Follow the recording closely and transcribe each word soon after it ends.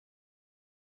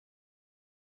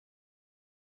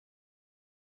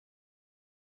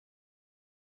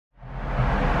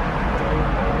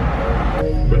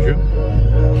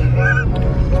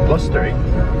Street.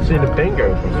 See the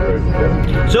bingo across the road.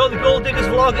 Yeah. So the Gold Diggers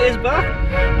vlog is back.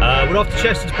 We're off to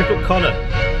Chester to pick up Connor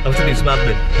after doing some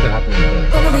admin.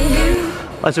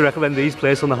 I'd like to recommend these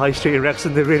places on the High Street in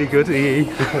Wrexham. They're really good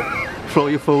for all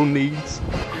your phone needs.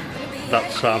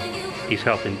 That's Sam. He's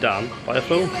helping Dan buy a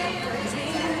phone.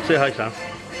 Say hi, Sam.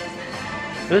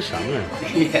 There's Sam,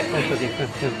 isn't it? Yeah.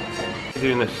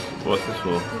 Doing this? What's this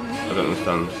for? I don't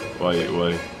understand. Why?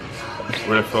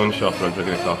 We're in a phone shop and I'm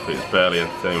drinking a coffee. It's barely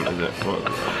entertainment, is it? What?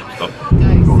 Stop.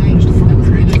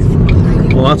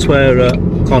 Well, that's where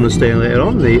Connor's staying later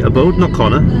on. The abode, not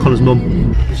Connor. Connor's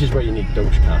mum. This is where you need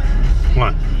Doge car.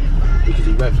 Why? Because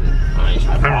he revs it.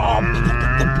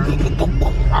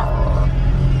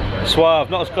 Suave,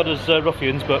 not as good as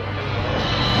Ruffians, but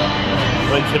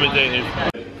intimidating.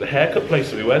 The haircut place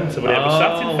that we went to, when we had a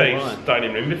satin face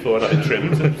dining room before and I had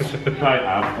trimmed. I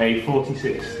have a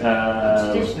 46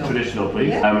 traditional please,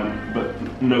 yeah. But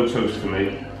no toast for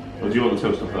me. Or do you want the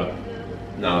toast off that?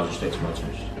 No, I'll just stick to my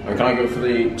toast. And can I go for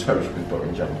the toast with butter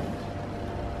and jam?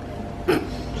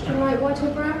 Right, white or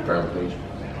brown? Brown, please.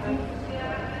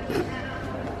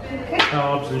 Okay.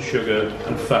 Carbs and sugar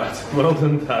and fat. Well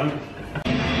done, Dan.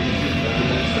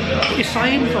 What are you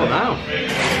saying for now?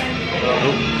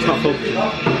 Oh, it's not full.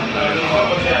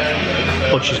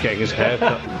 Butcher's getting his hair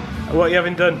cut. What are you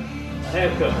having done?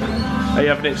 Haircut. Are you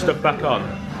having it stuck back on?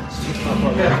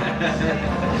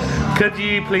 Could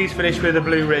you please finish with a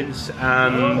blue rinse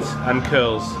and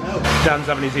curls? Dan's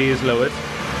having his ears lowered.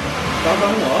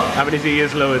 Having his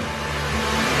ears lowered.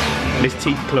 And his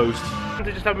teeth closed.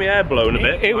 To just have my hair blown a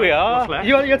bit. Here we are.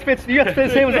 You have to fit the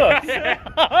same as us.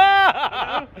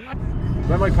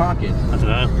 Where am I parking? I don't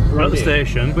know. We're at the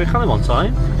station. We're kind of on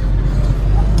time.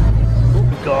 Oh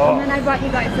God. And then I brought you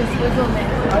guys this swizzle mix.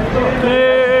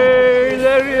 Hey,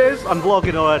 there he is. I'm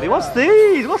vlogging already. What's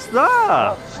these? What's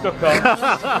that? Stuck on.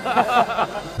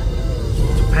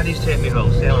 Penny's taking me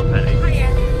home. Say hello, Penny. Oh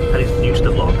yeah. Penny's new to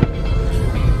the vlog.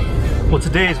 Well,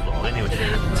 today's vlog anyway.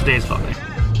 Today's vlog.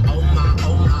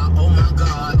 Oh my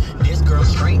God, this girl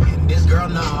straight and this girl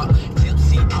not.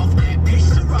 Tipsy off that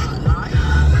piece of rock.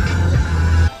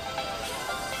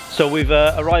 So we've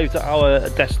arrived at our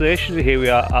destination. Here we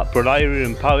are at Bruneiry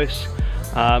in Paris,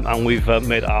 and we've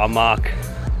made our mark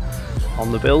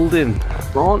on the building.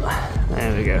 Come on,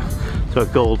 there we go. So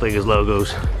Gold Diggers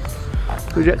logos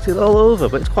projected all over,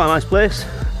 but it's quite a nice place.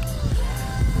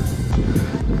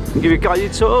 I'll give you a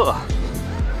guided tour.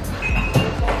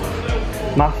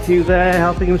 Matthew there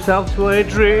helping himself to a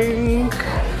drink.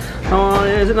 Oh,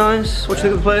 is it nice? What do you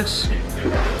think of the place?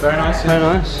 Very nice. Very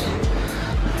nice.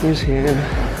 He's here.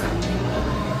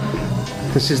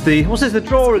 This is the, what's this, the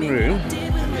drawing room?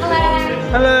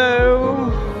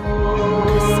 Hello.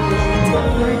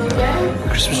 Hello.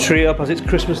 Christmas tree up, has its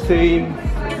Christmas theme.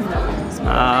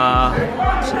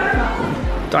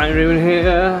 Dining room in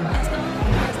here.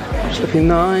 It's looking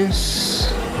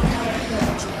nice.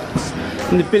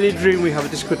 In the billiard room we have a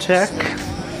discotheque.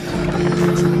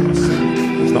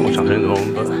 There's not much happening at the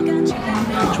moment, but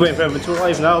just waiting for everyone to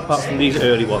arrive now, apart from these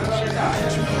early ones.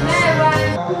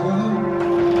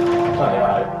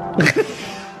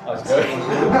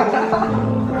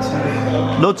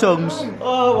 No tongues.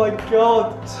 Oh my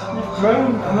God! You've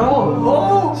grown. No.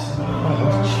 Oh!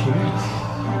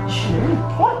 Shoot.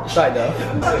 What? Right now.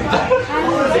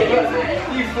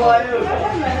 You fly over.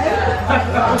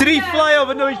 Did he fly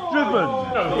over? No, he's driven.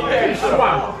 No, he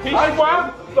swam. He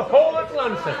swam the whole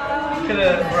Atlantic.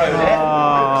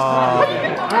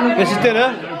 This is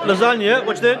dinner. Lasagna.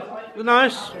 What's it?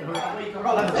 Nice.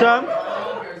 Sam?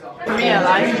 Oh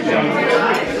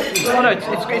no, it's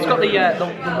got the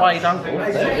wide angle.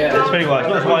 Yeah, it's very wide.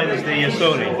 It's not as wide as the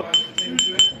Sony.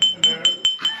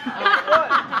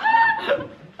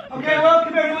 Okay,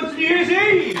 welcome everyone to New Year's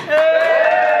Eve!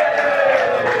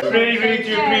 Really, really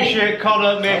do appreciate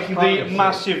Connor making the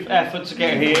massive effort to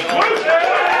get here.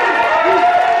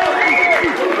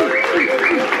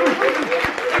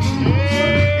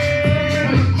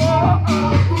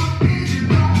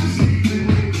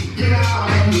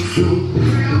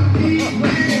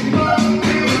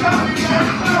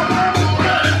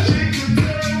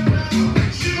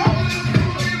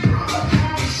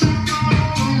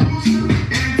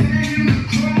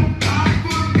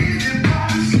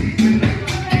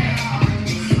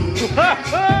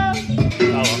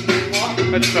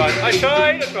 I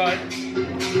tried.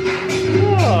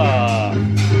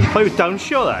 Play with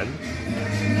downshow then?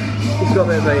 He's got a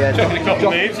bit of a Chucking a couple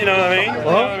of moves, you know what I mean? You know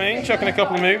what I mean? Chucking a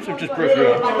couple of moves, I've just broke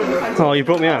your ass. Oh, you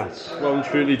broke my ass? Well and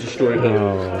truly destroyed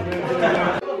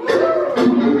her.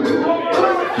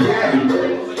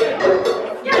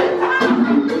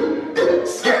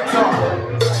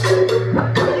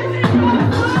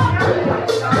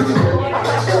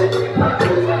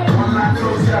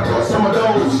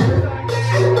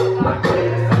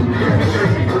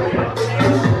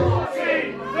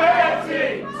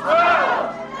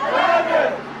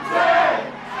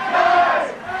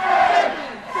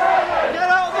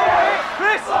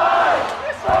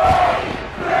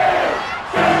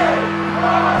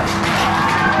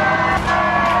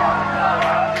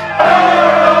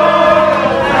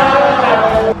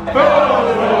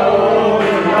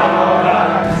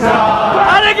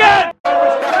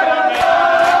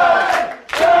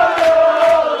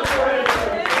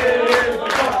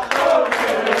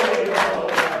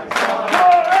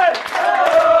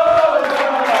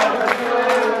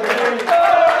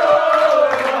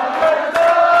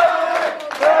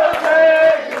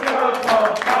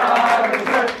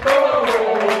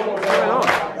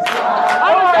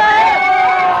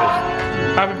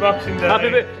 Boxing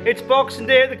Day. It's Boxing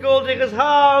Day at the Gold Diggers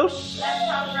house.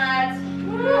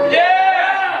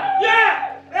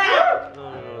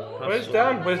 Where's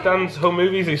Dan? Where's Dan's home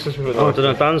movies he's supposed to be with? Oh, I don't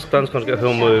know. Dan's going to get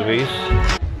home movies.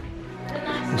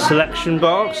 Selection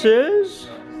boxes.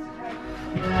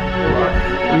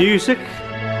 Music.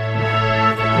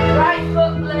 Right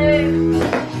foot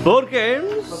blue. Board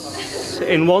games.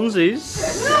 In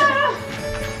onesies.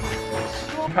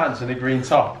 Pants and a green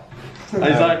top. And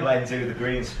he's like playing to the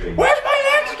green screen. Where's my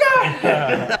legs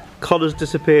going? Connor's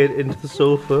disappeared into the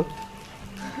sofa.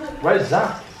 Where's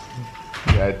that?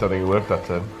 Yeah, I don't think it worked that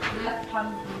time.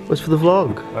 What's for the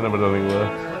vlog? I never don't think it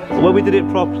worked. When we did it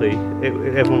properly,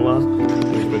 everyone laughed.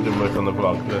 It didn't work on the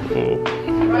vlog.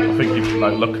 I think you've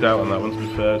like looked out on that one to be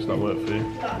fair. It's not worked for you.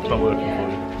 It's not working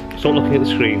for you. Stop looking at the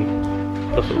screen.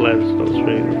 Look at the lens, not the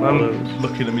screen. I'm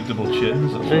looking at me double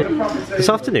chins. This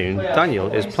afternoon, Daniel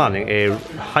is planning a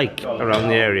hike around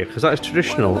the area because that is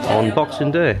traditional on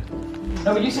Boxing Day.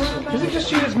 Is it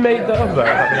just you that's made that up about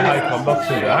having a hike on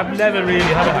Boxing Day? I've never really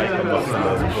had a hike on Boxing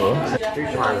Day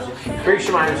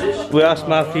before. We asked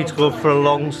Matthew to go for a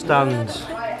long stand.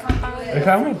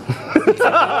 Can we?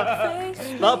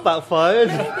 That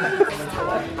backfired.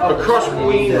 Across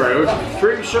Queen Road,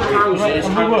 through some houses,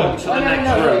 and on to the next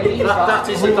road. That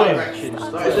is the directions.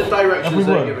 That is the directions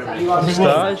they're giving me.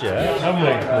 Stars, yeah. Have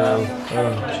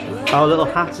we? Our little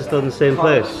hat is still in the same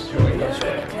place.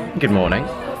 Good morning,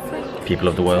 people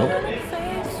of the world.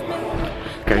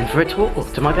 Going for a tour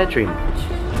to my bedroom.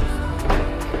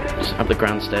 Just up the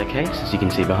grand staircase, as you can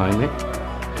see behind me.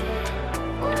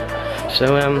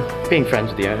 So, being friends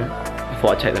with the owner, I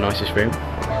thought I'd take the nicest room.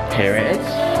 Here it is.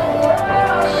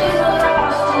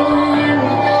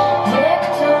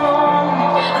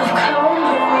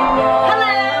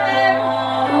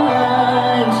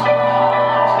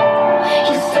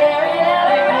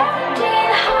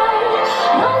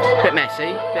 Bit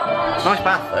messy, nice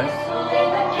bath though.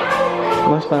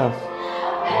 Nice bath.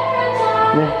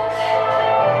 Yeah.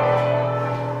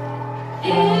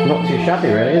 Not too shabby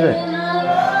really, is it?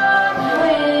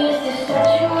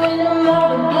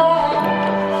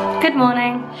 Good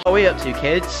morning. What are we up to,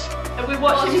 kids? Are we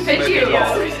watching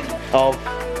videos? Of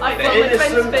I got my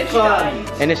friend's fish guy.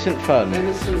 innocent fun.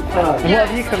 Innocent fun. And what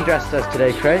have you come dressed as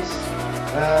today, Chris?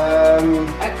 A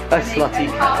slutty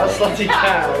cat. A slutty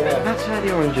cat, yeah. That's where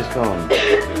the orange has gone.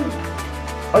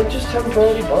 I just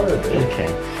temporarily borrowed it. Okay.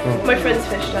 My friend's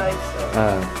fish died,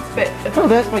 so it's Oh,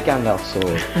 there's my Gandalf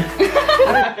sword.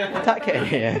 Attack it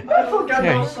here. I thought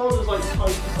Gandalf's sword was like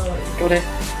twice the size. Got it.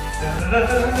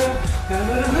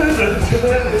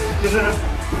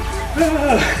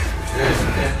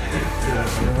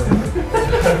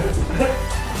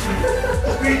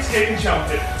 Speed skating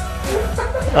champion.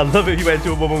 I love it if you went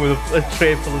to a woman with a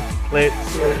tray full of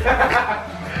plates.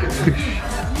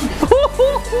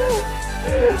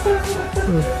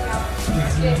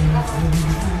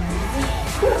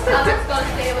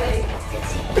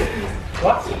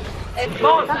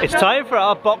 It's time for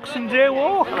our Boxing Day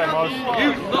walk. Yay!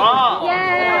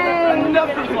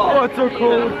 Oh, it's so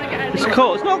cold. It's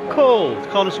cold. It's not cold. It's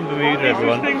cold as some Bermuda,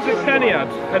 everyone. Things that Kenny had.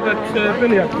 And that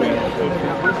Billy had.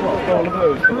 All of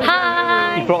those.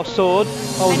 Hi! You brought a sword.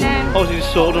 Always use a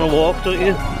sword on a walk, don't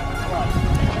you?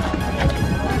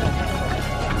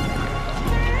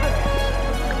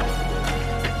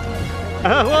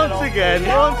 Once again.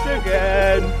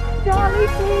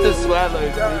 The swallow.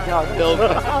 You can't build I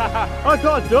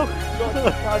got a duck.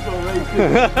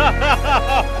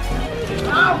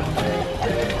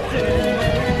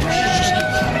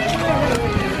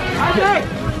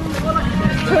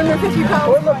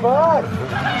 Put in the bag.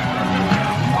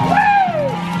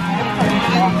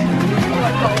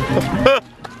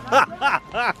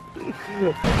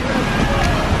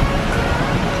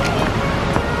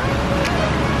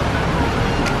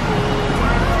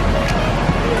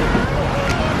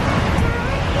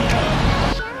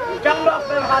 Gandalf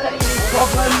never had any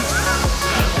problems.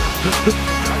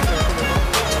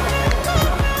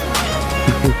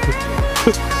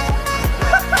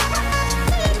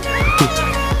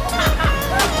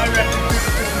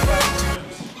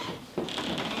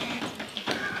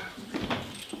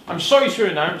 I'm sorry to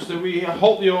announce that we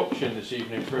halt the auction this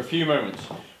evening for a few moments.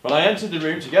 When I entered the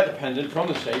room to get the pendant from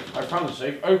the safe, I found the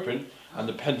safe open and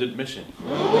the pendant missing.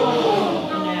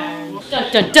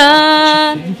 Dun dun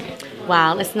dun!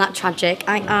 Wow, isn't that tragic?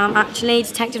 I am actually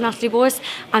Detective Natalie Boris,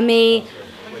 and me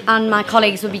and my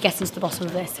colleagues will be getting to the bottom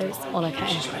of this, so it's all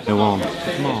okay. Go on.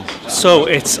 Come on. So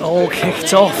it's all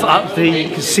kicked off at the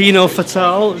Casino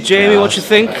Fatale. Jamie, what do you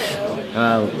think?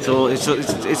 Well, it's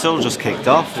all just kicked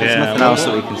off. There's nothing else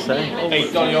that we can say.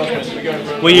 Hey, Donny Osmond, we're going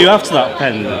for a... Were you after that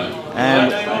pendant?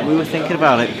 We were thinking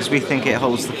about it because we think it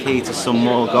holds the key to some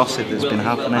more gossip that's been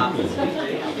happening.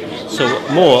 So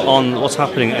more on what's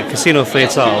happening at Casino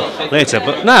Fatale later.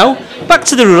 But now, back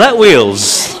to the roulette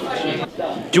wheels.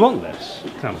 Do you want this?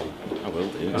 Come on. I will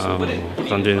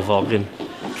do. I'm doing the vlogging.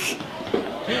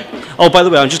 Oh, by the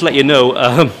way, I'll just let you know,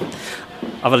 I've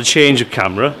had a change of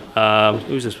camera.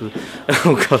 Who's this?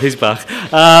 Oh God, he's back.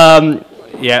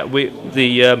 Yeah,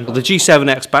 the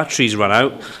G7X batteries ran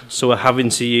out, so we're having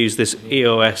to use this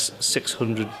EOS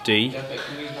 600D.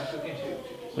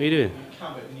 What are you doing?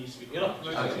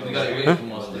 Huh?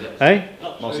 Hey?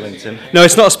 Moslington. No,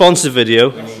 it's not a sponsored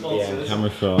video. Yeah, camera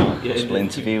for possible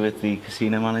interview with the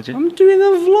casino manager. I'm doing a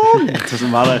vlog. It doesn't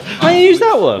matter. Can you use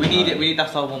that one? We need it.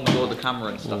 That's our one with all the camera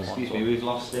and stuff. Excuse me, we've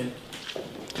lost him.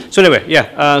 So anyway,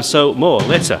 yeah. So more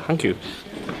later. Thank you.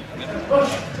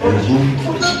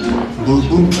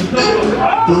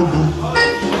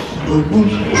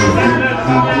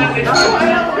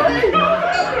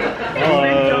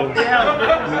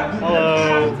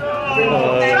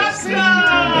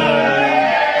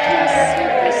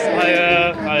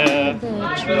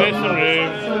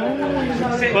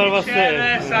 What am I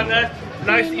saying? Santa,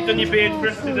 nice that you've done your beard for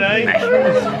us today.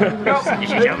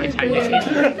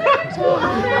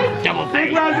 Double pay.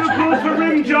 Big round of applause for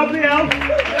Rim Job, the elf.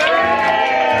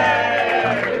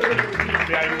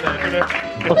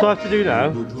 What do I have to do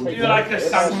now? You like a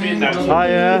Santa announcement?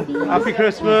 Hiya, happy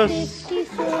Christmas.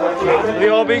 Have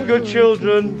you all been good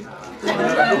children?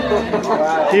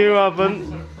 You haven't.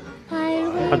 I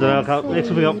don't know, I can't make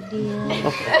something up.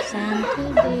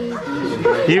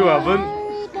 You haven't.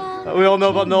 We all know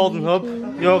about Northern Hub.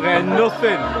 You're getting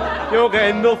nothing. You're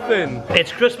getting nothing.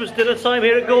 It's Christmas dinner time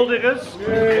here at Gold Diggers.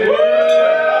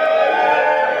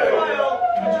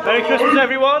 Merry Christmas,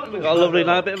 everyone. We've got a lovely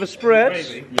nice bit of a spread.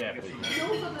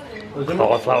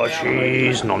 Cauliflower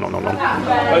cheese. No.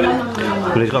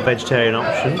 But he's got a vegetarian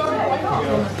option.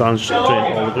 Dan's just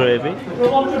drink all the gravy.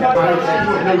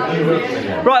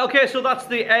 Right, okay, so that's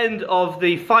the end of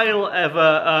the final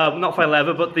ever, not final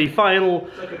ever, but the final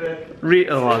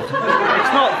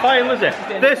it's not final, is it?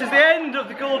 This is the end of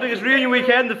the Gold Diggers reunion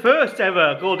weekend, the first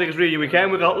ever Gold Diggers reunion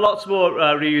weekend. We've got lots more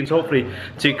reunions hopefully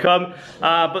to come,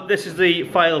 but this is the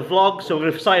final vlog, so we're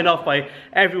going to sign off by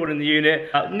everyone in the unit,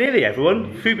 nearly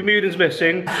everyone. Fu Bermudan's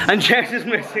missing, and Jess is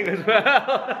missing as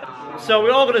well. So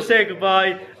we're all going to say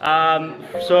goodbye.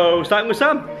 So starting with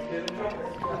Sam.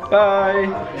 Bye.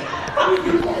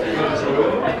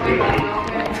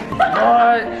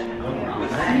 Bye.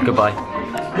 Goodbye.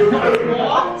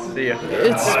 See ya.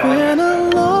 It's been a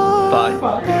long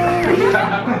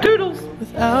Bye. Toodles.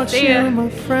 without See you, ya. my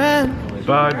friend.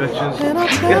 Bye, bitches. And I'll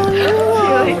tell you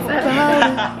all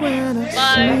about it when I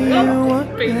see you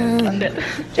again.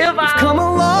 Come a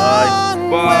long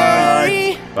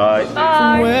way Bye.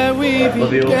 from where we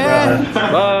began.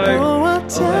 Bye. Oh, I'll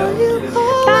tell you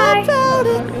all about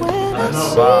it when I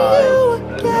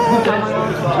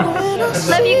see you again.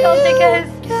 Love you, Gold Diggers.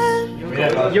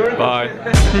 Bye.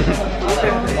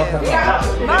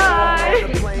 Bye.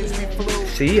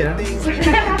 See ya.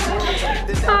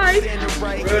 Bye.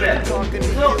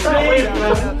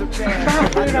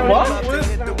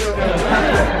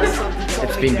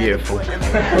 It's been beautiful.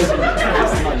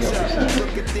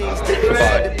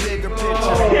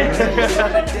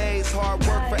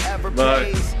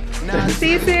 Bye.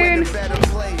 See you soon.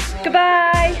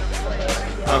 Goodbye.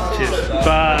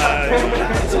 Bye.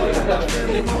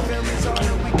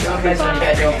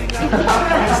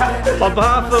 On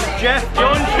behalf of Jeff,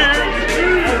 John Chu,